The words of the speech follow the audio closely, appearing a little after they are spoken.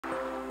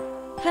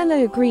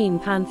Hello Green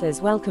Panthers,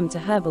 welcome to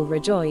Herbal.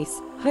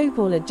 Rejoice, hope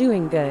all are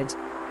doing good.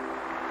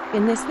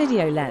 In this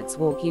video let's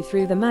walk you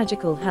through the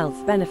magical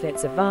health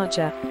benefits of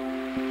Vacha,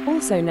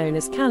 also known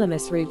as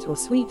Calamus root or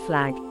sweet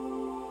flag.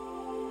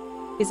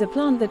 Is a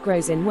plant that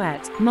grows in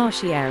wet,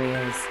 marshy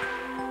areas.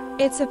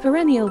 It's a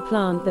perennial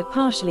plant that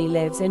partially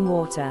lives in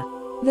water.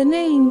 The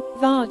name,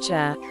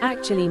 Vacha,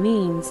 actually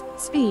means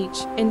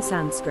speech in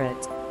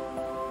Sanskrit.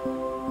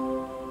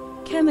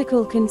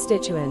 Chemical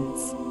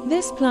constituents.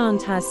 This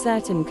plant has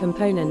certain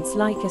components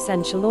like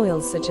essential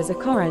oils such as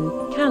acorrin,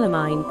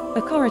 calamine,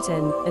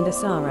 acoritin, and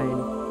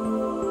asarone.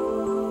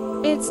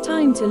 It's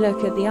time to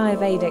look at the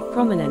Ayurvedic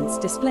Prominence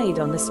displayed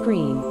on the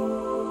screen.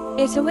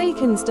 It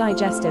awakens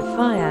digestive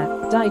fire,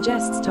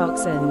 digests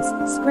toxins,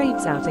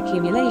 scrapes out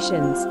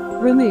accumulations,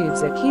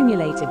 removes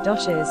accumulated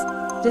doshas,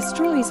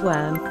 destroys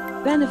worm,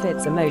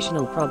 benefits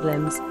emotional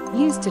problems,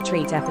 used to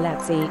treat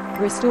epilepsy,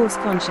 restores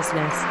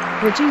consciousness,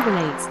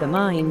 rejuvenates the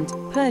mind,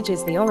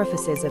 purges the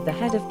orifices of the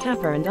head of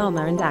kapha and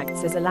ama and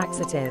acts as a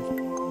laxative.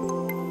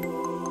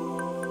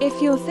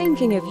 If you're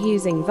thinking of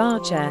using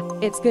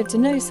Vacha, it's good to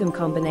know some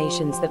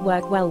combinations that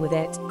work well with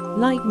it,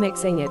 like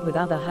mixing it with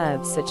other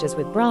herbs such as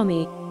with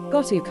Brahmi,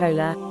 Gotu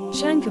Kola,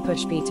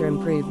 Shankapushpi to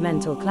improve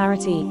mental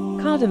clarity,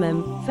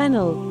 cardamom,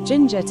 fennel,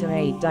 ginger to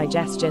aid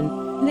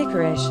digestion,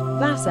 licorice,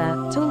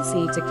 vasa,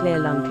 tulsi to clear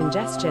lung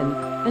congestion,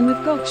 and with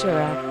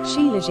gokshura,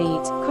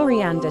 shilajit,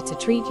 coriander to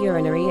treat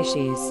urinary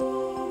issues.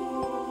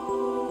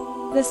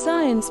 The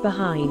science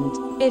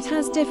behind it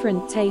has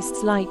different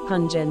tastes like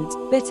pungent,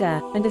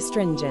 bitter, and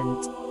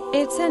astringent.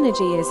 Its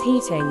energy is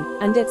heating,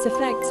 and its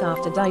effects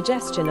after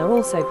digestion are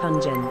also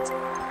pungent.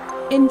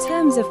 In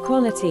terms of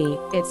quality,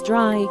 it's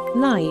dry,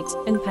 light,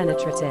 and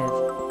penetrative.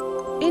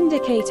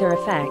 Indicator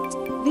effect,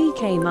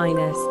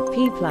 VK-,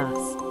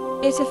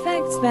 P+. It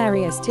affects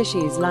various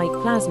tissues like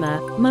plasma,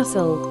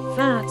 muscle,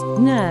 fat,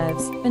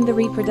 nerves, and the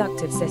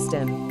reproductive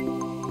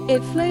system.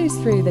 It flows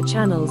through the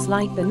channels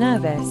like the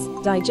nervous,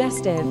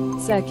 digestive,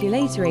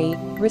 circulatory,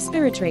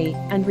 respiratory,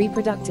 and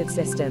reproductive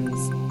systems.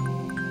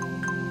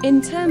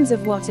 In terms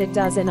of what it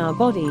does in our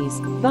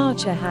bodies,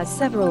 Vacha has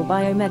several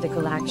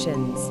biomedical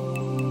actions.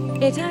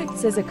 It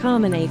acts as a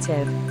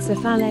carminative,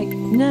 cephalic,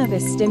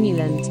 nervous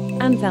stimulant,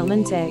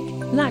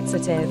 anthelmintic,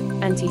 laxative,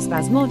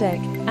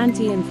 antispasmodic,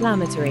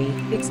 anti-inflammatory,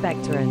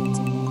 expectorant.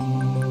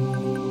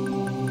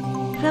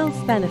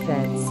 Health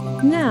benefits.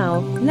 Now,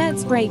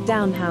 let's break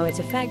down how it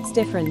affects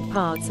different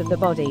parts of the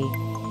body.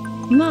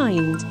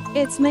 Mind.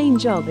 Its main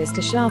job is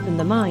to sharpen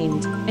the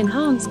mind,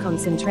 enhance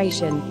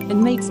concentration,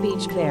 and make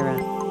speech clearer.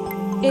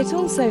 It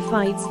also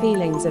fights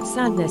feelings of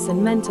sadness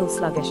and mental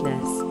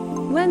sluggishness.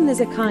 When there's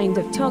a kind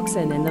of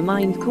toxin in the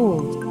mind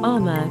called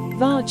ama,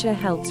 Vacha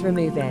helps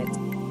remove it.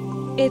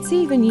 It's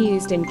even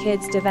used in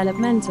kids'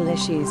 developmental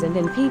issues and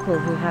in people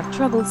who have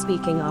trouble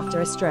speaking after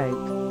a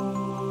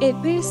stroke.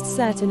 It boosts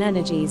certain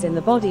energies in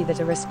the body that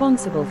are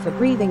responsible for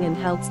breathing and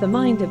helps the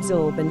mind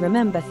absorb and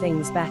remember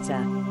things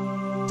better.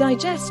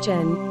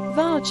 Digestion.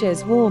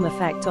 Vacha's warm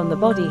effect on the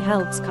body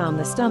helps calm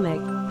the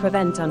stomach,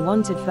 prevent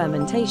unwanted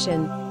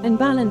fermentation, and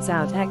balance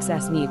out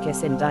excess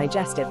mucus in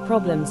digestive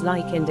problems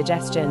like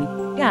indigestion,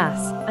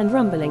 gas, and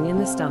rumbling in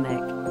the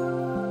stomach.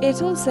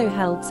 It also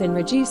helps in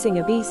reducing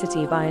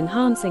obesity by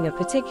enhancing a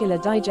particular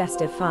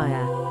digestive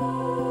fire.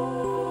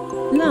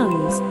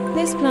 Lungs.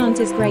 This plant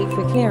is great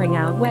for clearing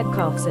out wet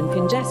coughs and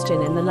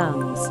congestion in the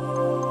lungs.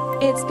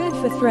 It's good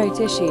for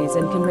throat issues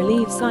and can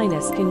relieve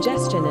sinus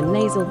congestion and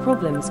nasal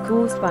problems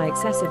caused by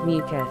excessive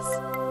mucus.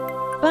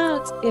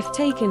 But, if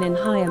taken in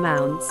high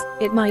amounts,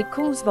 it might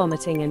cause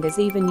vomiting and is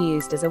even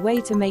used as a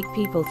way to make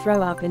people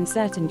throw up in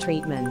certain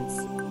treatments.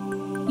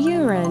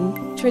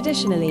 Urine.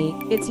 Traditionally,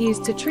 it's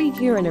used to treat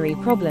urinary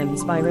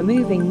problems by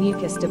removing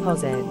mucus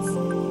deposits.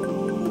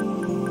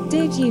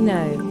 Did you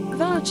know?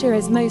 Vacha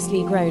is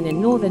mostly grown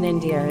in northern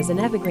India as an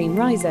evergreen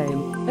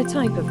rhizome, a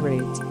type of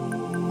root.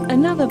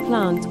 Another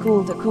plant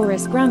called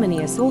Acorus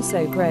gramineus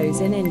also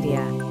grows in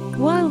India.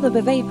 While the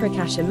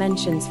Biomedical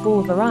mentions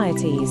 4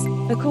 varieties,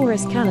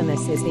 Acorus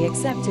calamus is the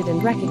accepted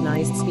and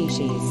recognized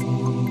species.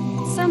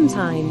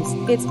 Sometimes,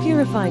 it's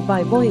purified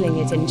by boiling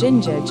it in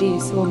ginger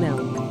juice or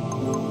milk.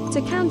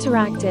 To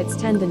counteract its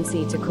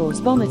tendency to cause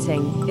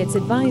vomiting, it's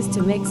advised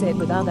to mix it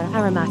with other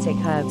aromatic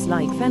herbs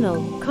like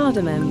fennel,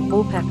 cardamom,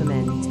 or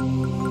peppermint.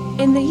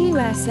 In the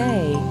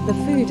USA, the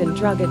Food and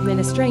Drug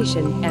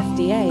Administration,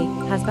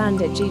 FDA, has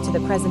banned it due to the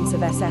presence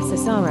of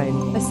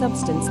SS-asarone, a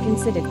substance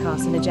considered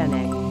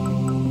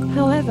carcinogenic.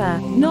 However,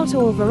 not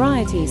all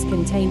varieties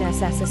contain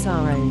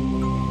SS-asarone.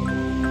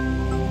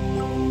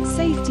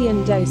 Safety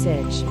and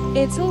dosage.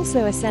 It's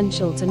also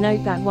essential to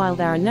note that while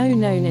there are no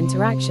known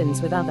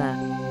interactions with other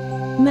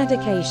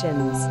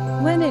medications,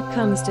 when it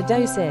comes to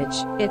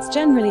dosage, it's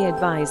generally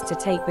advised to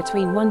take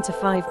between 1 to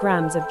 5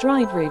 grams of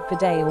dried root per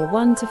day or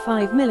 1 to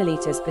 5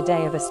 milliliters per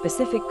day of a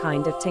specific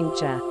kind of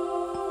tincture.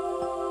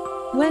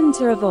 When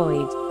to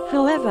avoid.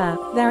 However,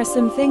 there are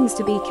some things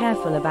to be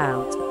careful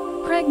about.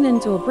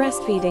 Pregnant or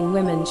breastfeeding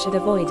women should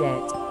avoid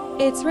it.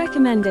 It's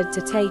recommended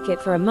to take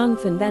it for a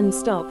month and then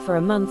stop for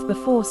a month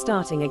before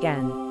starting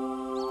again.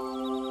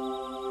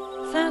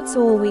 Fat That's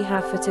all we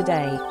have for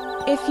today.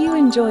 If you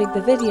enjoyed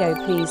the video,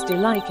 please do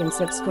like and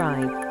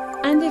subscribe.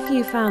 And if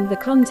you found the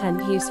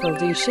content useful,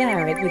 do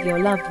share it with your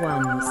loved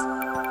ones.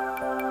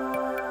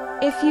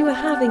 If you are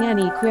having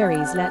any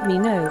queries, let me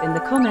know in the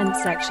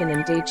comments section,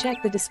 and do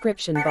check the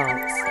description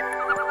box.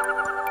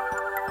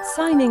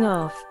 Signing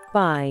off,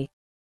 bye.